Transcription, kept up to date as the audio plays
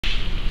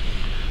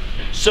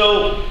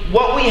So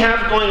what we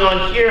have going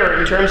on here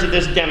in terms of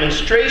this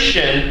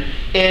demonstration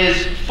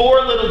is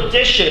 4 little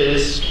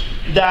dishes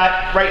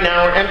that right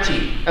now are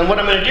empty. And what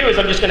I'm going to do is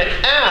I'm just going to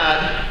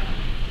add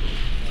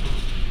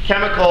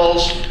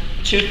chemicals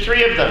to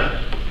 3 of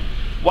them.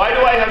 Why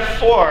do I have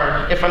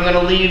 4 if I'm going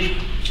to leave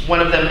one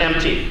of them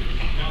empty?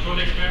 Control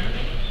experiment?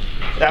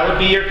 That would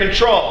be your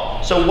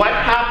control. So what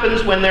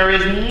happens when there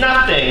is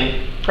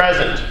nothing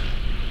present?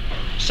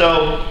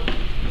 So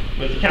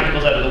move the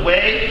chemicals out of the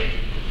way.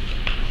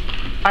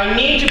 I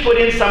need to put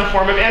in some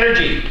form of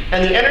energy.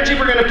 And the energy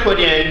we're going to put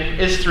in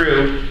is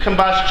through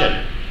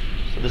combustion.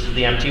 So this is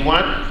the empty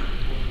one.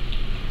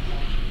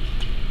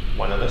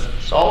 One of the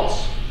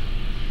salts.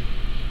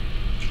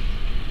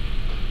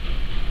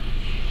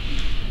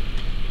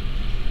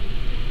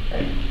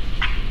 Okay.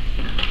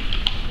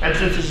 And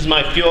since this is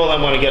my fuel,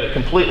 I want to get it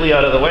completely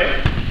out of the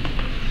way.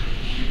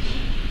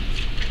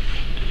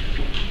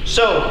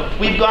 So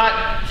we've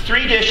got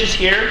 3 dishes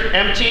here,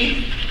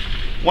 empty,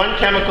 1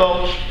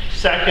 chemical,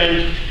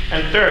 2nd,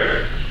 and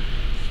 3rd.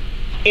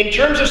 In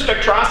terms of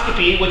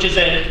spectroscopy, which is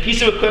a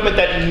piece of equipment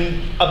that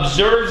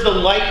observes the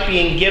light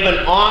being given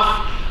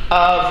off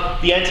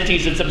of the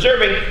entities it's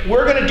observing,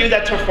 we're going to do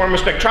that to perform a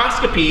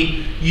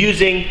spectroscopy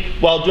using,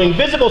 while doing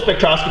visible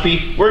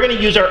spectroscopy, we're going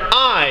to use our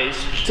eyes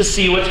to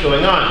see what's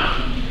going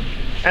on.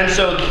 And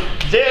so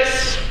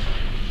this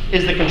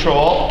is the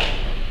control,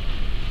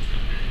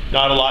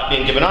 not a lot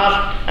being given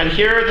off, and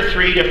here are the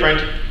 3 different .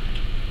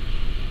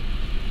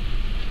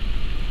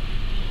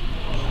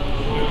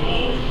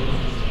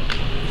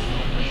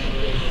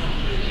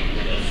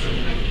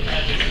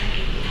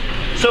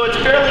 So it's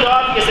fairly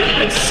obvious that you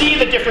can see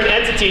the different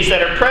entities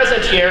that are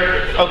present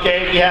here.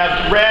 Okay, we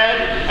have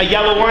red, a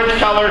yellow-orange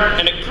color,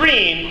 and a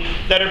green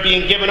that are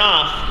being given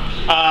off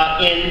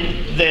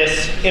in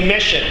this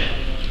emission.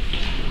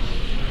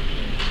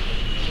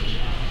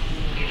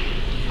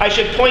 I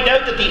should point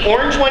out that the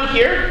orange one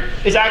here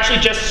is actually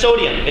just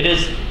sodium. It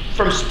is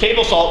from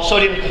table salt,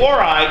 sodium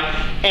chloride,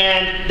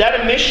 and that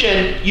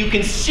emission you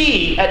can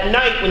see at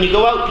night when you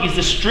go out, because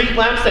the street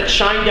lamps that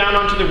shine down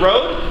onto the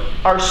road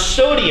are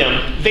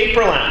sodium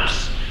vapor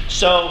lamps.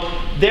 So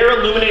they're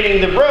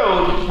illuminating the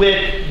road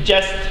with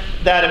just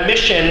that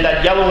emission,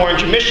 that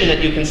yellow-orange emission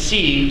that you can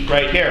see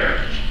right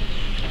here.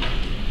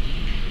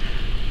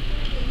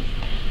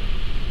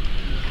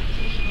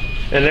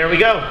 And there we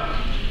go.